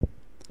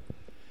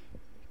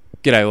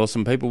G'day,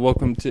 awesome people.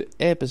 Welcome to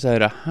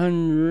episode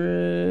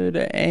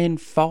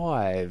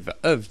 105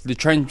 of the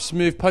Train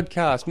Smooth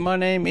podcast. My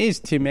name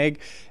is Tim Egg,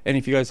 and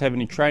if you guys have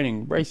any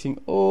training,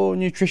 racing, or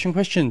nutrition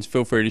questions,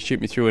 feel free to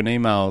shoot me through an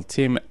email,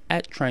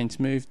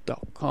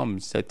 tim@trainsmooth.com.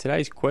 So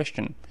today's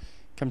question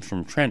comes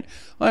from Trent.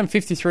 I am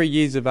 53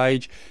 years of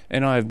age,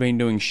 and I have been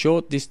doing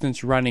short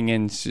distance running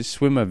and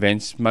swim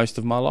events most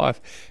of my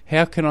life.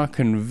 How can I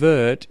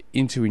convert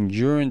into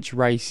endurance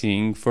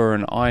racing for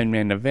an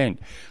Ironman event?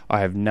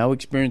 I have no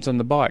experience on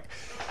the bike.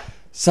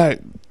 So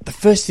the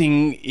first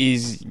thing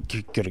is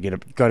you got to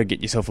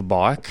get yourself a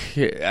bike.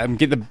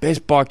 Get the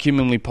best bike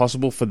humanly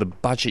possible for the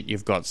budget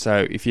you've got.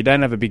 So if you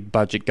don't have a big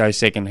budget, go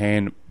second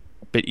hand,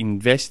 but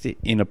invest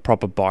in a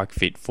proper bike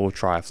fit for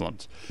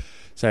triathlons.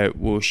 So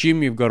we'll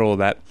assume you've got all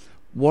that.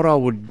 What I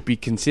would be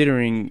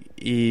considering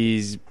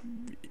is,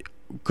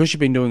 because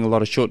you've been doing a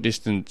lot of short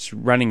distance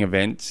running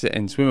events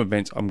and swim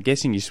events, I'm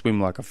guessing you swim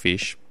like a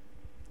fish,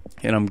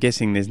 and I'm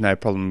guessing there's no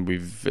problem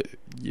with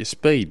your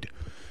speed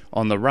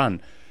on the run.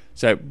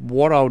 So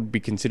what I would be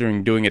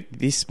considering doing at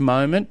this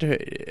moment,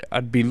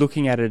 I'd be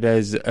looking at it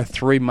as a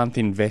 3-month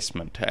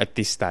investment at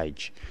this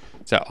stage.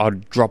 So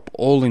I'd drop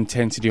all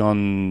intensity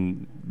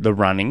on the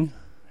running,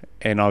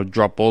 and I'll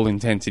drop all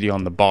intensity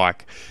on the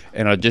bike,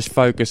 and I'll just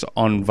focus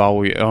on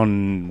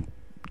on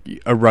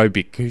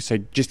aerobic. So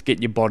just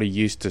get your body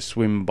used to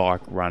swim, bike,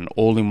 run,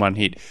 all in one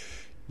hit.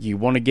 You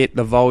want to get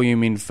the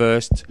volume in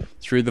first.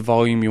 Through the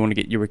volume, you want to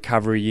get your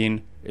recovery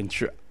in, and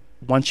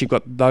once you've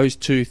got those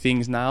two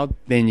things nailed,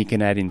 then you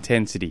can add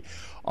intensity.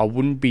 I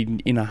wouldn't be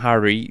in a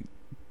hurry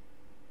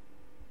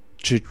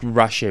to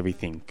rush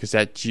everything, because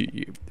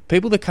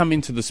people that come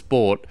into the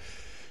sport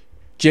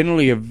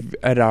generally are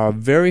at a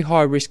very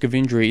high risk of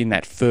injury in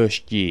that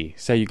first year.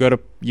 So you got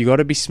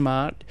to be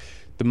smart.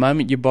 The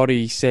moment your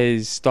body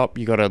says stop,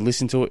 you got to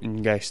listen to it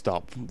and go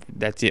stop.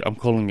 That's it. I'm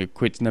calling it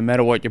quits. No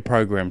matter what your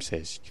program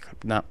says,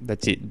 no,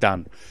 that's it,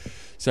 done.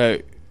 So,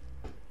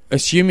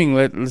 assuming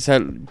let's say,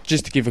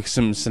 just to give us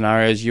some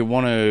scenarios, you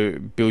want to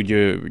build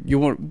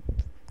at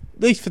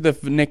least for the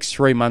next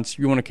 3 months,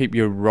 you want to keep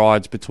your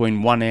rides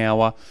between 1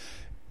 hour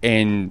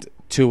and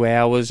 2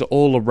 hours,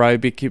 all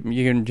aerobic. You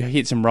can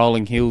hit some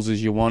rolling hills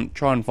as you want.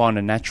 Try and find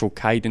a natural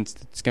cadence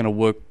that's going to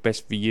work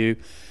best for you.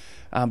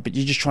 But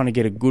you're just trying to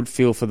get a good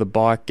feel for the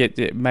bike.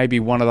 Get maybe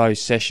one of those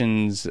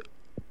sessions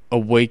a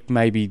week.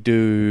 Maybe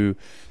do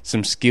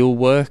some skill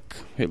work,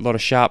 a lot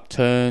of sharp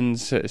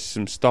turns,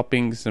 some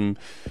stopping, some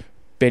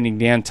bending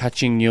down,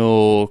 touching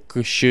your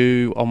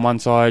shoe on one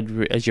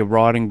side as you're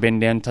riding.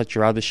 Bend down, touch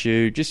your other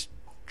shoe. Just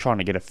trying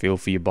to get a feel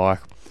for your bike.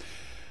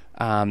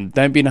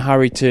 Don't be in a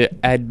hurry to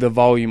add the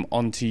volume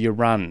onto your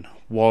run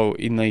while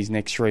in these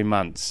next 3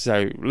 months.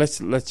 So let's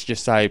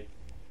just say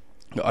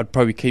I'd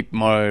probably keep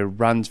my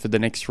runs for the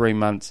next 3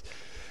 months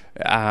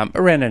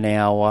around an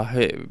hour.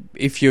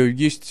 If you're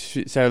used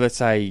to, so let's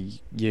say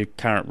your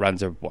current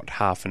runs are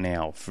half an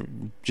hour. For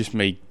just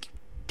me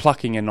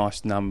plucking a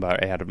nice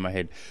number out of my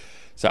head.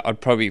 So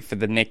I'd probably, for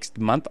the next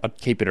month, I'd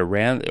keep it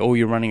around, all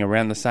you're running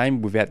around the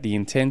same without the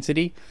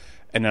intensity.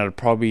 And I'd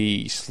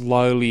probably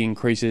slowly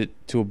increase it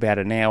to about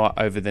an hour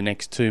over the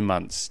next 2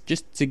 months,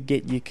 just to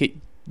get you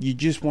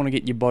just want to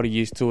get your body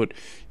used to it.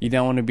 You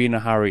don't want to be in a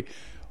hurry.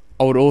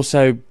 I would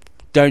also,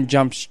 don't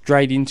jump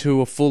straight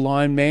into a full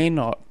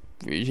Ironman.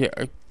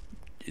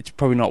 It's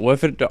probably not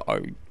worth it.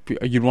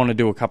 You'd want to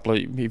do a couple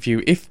of,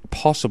 if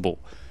possible,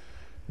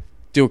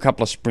 do a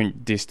couple of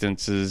sprint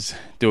distances,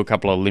 do a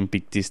couple of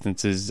Olympic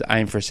distances,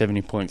 aim for a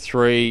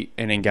 70.3,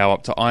 and then go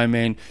up to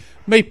Ironman.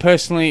 Me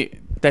personally,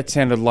 that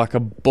sounded like a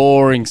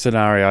boring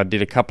scenario. I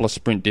did a couple of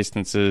sprint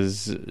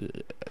distances,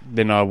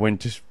 then I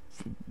went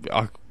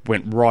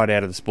right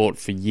out of the sport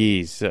for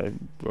years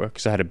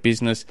because I had a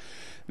business.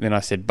 Then I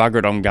said, bugger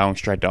it, I'm going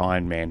straight to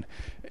Ironman.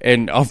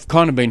 And I've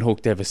kind of been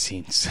hooked ever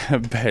since.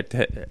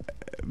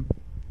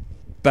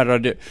 but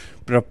I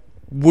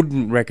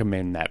wouldn't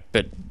recommend that.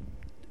 But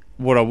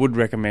what I would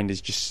recommend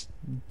is just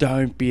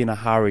don't be in a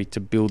hurry to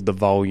build the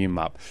volume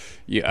up.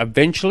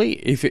 Eventually,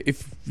 if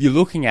you're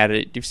looking at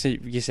it, if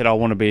you said I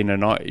want to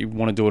you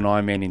want to do an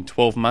Ironman in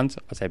 12 months,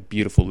 I'd say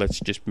beautiful.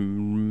 Let's just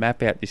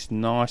map out this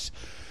nice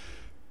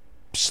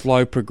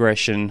slow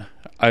progression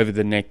over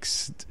the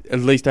next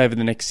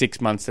 6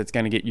 months. That's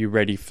going to get you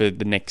ready for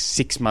the next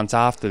 6 months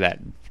after that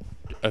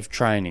of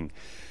training.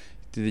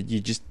 You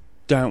just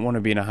don't want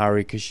to be in a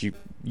hurry, because you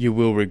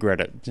will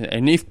regret it.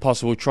 And if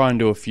possible, try and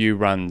do a few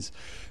runs.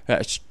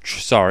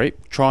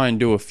 Try and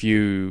do a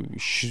few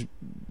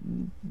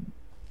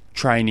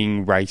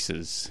training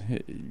races,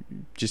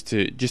 just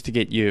to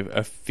get you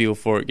a feel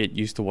for it, get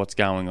used to what's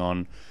going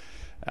on.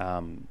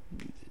 And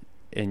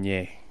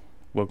yeah,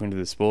 welcome to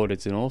the sport.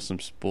 It's an awesome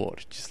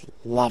sport. Just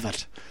love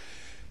it.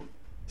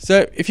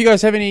 So if you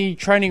guys have any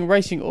training,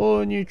 racing,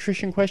 or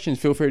nutrition questions,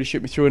 feel free to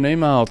shoot me through an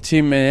email,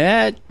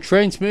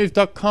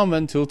 tim@trainsmooth.com.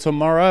 Until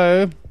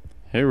tomorrow,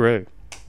 hooroo.